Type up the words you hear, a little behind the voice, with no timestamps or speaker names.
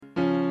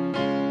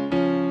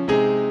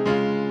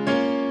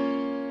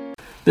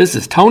This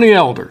is Tony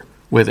Elder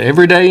with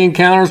Everyday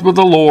Encounters with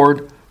the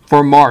Lord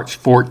for March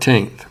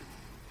 14th.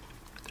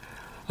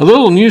 A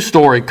little news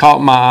story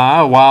caught my eye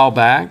a while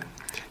back.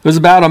 It was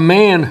about a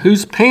man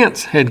whose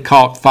pants had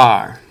caught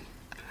fire.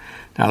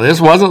 Now, this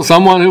wasn't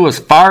someone who was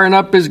firing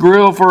up his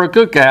grill for a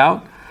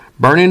cookout,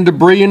 burning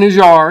debris in his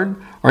yard,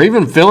 or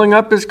even filling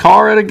up his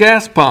car at a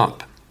gas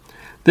pump.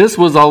 This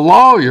was a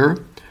lawyer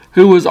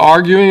who was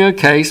arguing a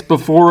case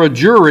before a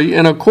jury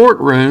in a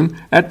courtroom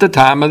at the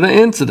time of the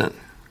incident.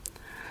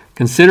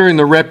 Considering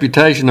the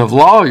reputation of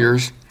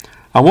lawyers,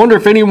 I wonder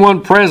if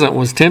anyone present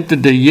was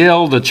tempted to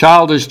yell the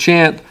childish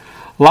chant,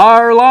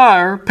 "Liar,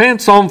 liar,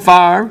 pants on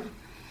fire."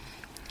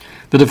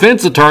 The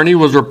defense attorney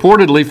was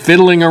reportedly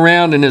fiddling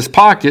around in his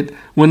pocket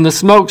when the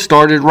smoke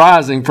started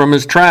rising from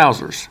his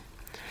trousers.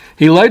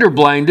 He later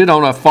blamed it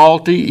on a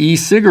faulty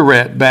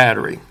e-cigarette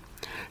battery.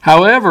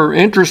 However,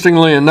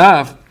 interestingly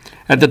enough,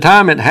 at the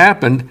time it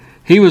happened,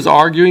 he was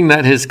arguing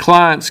that his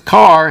client's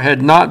car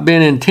had not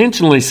been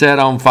intentionally set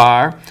on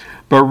fire,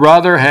 but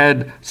rather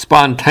had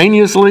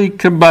spontaneously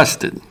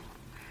combusted.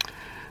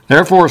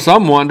 Therefore,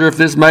 some wonder if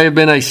this may have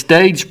been a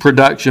stage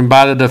production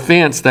by the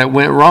defense that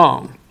went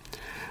wrong.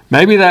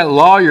 Maybe that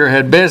lawyer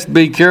had best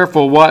be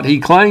careful what he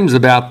claims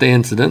about the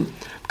incident,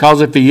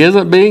 because if he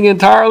isn't being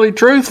entirely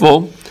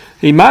truthful,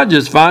 he might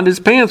just find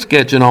his pants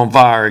catching on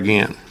fire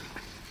again.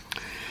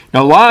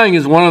 Now, lying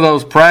is one of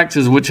those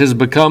practices which has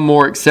become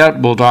more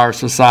acceptable to our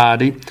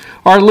society,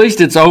 or at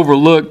least it's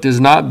overlooked as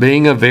not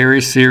being a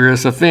very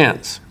serious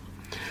offense.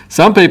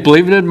 Some people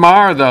even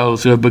admire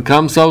those who have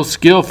become so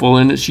skillful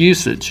in its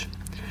usage.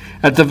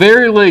 At the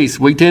very least,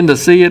 we tend to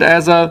see it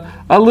as a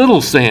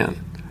little sin,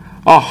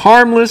 a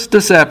harmless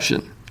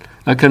deception,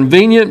 a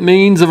convenient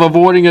means of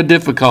avoiding a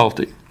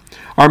difficulty,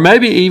 or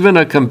maybe even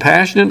a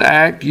compassionate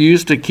act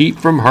used to keep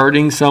from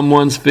hurting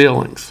someone's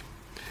feelings.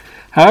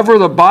 However,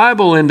 the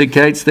Bible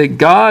indicates that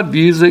God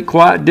views it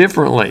quite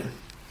differently.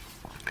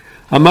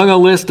 Among a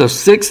list of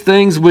 6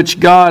 things which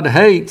God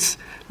hates,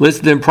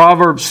 listed in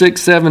Proverbs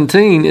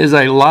 6:17, is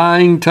a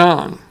lying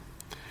tongue.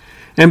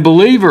 And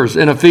believers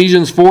in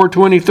Ephesians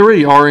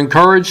 4:23 are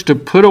encouraged to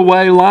put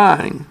away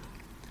lying.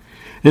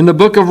 In the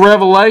book of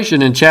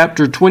Revelation, in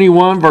chapter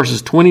 21,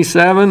 verses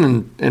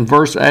 27 and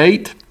verse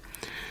 8,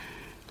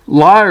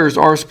 liars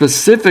are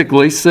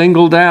specifically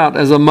singled out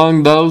as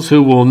among those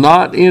who will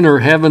not enter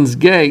heaven's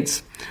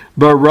gates,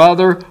 but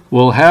rather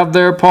will have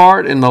their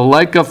part in the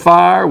lake of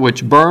fire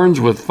which burns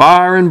with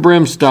fire and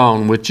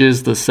brimstone, which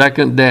is the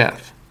second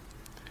death.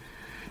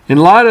 In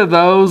light of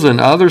those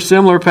and other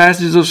similar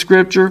passages of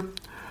Scripture,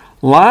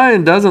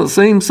 lying doesn't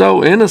seem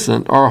so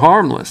innocent or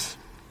harmless.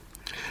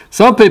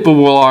 Some people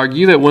will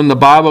argue that when the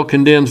Bible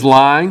condemns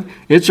lying,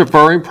 it's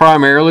referring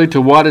primarily to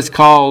what is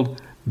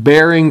called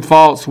bearing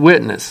false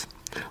witness,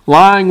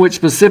 lying which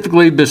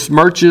specifically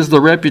besmirches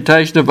the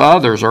reputation of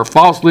others or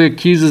falsely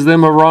accuses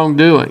them of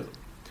wrongdoing.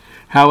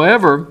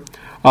 However,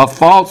 a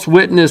false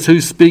witness who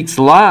speaks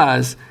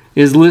lies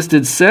is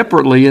listed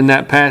separately in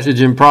that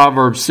passage in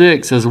Proverbs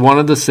 6 as one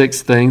of the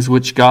 6 things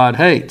which God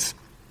hates.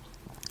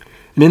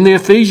 And in the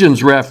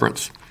Ephesians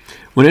reference,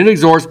 when it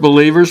exhorts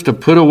believers to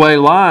put away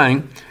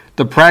lying,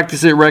 the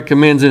practice it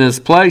recommends in its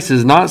place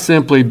is not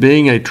simply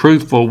being a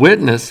truthful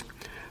witness,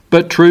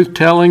 but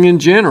truth-telling in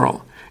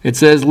general. It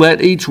says,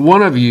 "Let each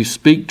one of you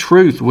speak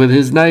truth with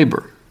his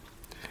neighbor."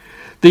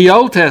 The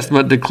Old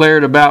Testament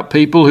declared about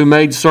people who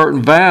made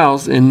certain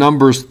vows in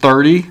Numbers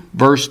 30,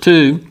 verse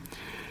 2,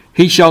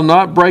 "He shall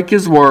not break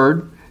his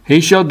word, he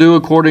shall do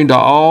according to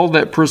all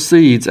that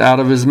proceeds out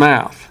of his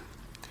mouth."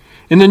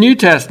 In the New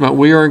Testament,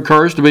 we are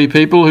encouraged to be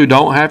people who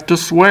don't have to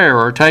swear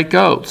or take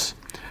oaths.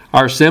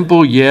 Our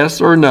simple yes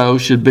or no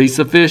should be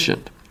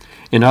sufficient.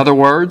 In other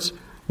words,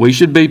 we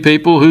should be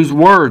people whose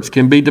words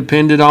can be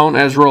depended on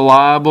as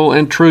reliable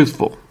and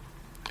truthful.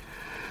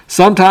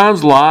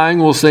 Sometimes lying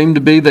will seem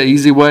to be the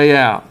easy way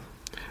out.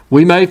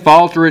 We may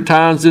falter at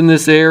times in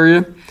this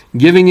area,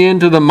 giving in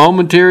to the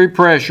momentary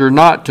pressure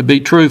not to be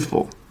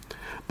truthful.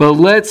 But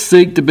let's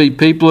seek to be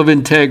people of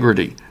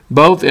integrity,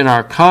 both in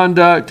our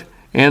conduct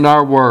and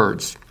our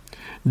words.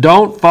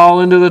 Don't fall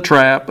into the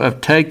trap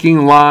of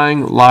taking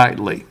lying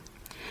lightly.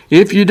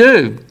 If you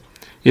do,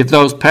 if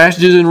those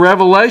passages in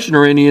Revelation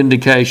are any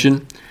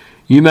indication,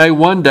 you may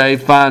one day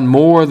find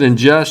more than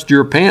just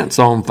your pants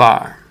on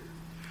fire.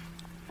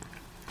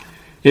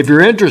 If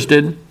you're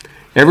interested,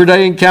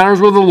 Everyday Encounters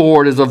with the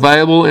Lord is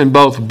available in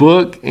both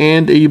book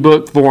and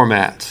ebook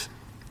formats.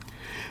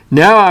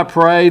 Now I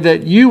pray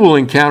that you will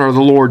encounter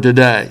the Lord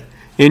today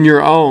in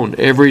your own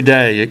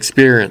everyday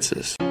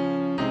experiences.